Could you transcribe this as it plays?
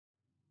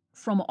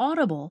From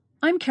Audible,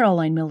 I'm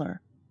Caroline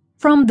Miller.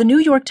 From the New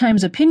York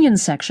Times opinion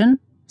section,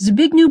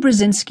 Zbigniew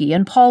Brzezinski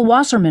and Paul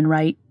Wasserman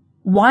write,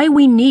 Why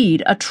We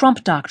Need a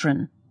Trump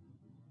Doctrine.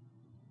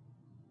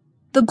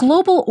 The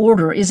global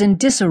order is in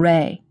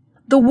disarray.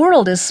 The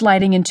world is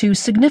sliding into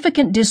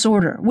significant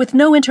disorder with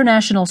no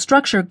international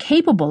structure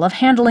capable of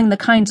handling the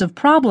kinds of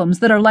problems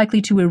that are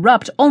likely to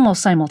erupt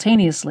almost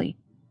simultaneously.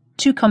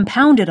 To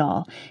compound it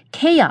all,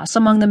 chaos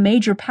among the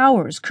major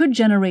powers could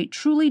generate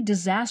truly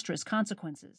disastrous consequences.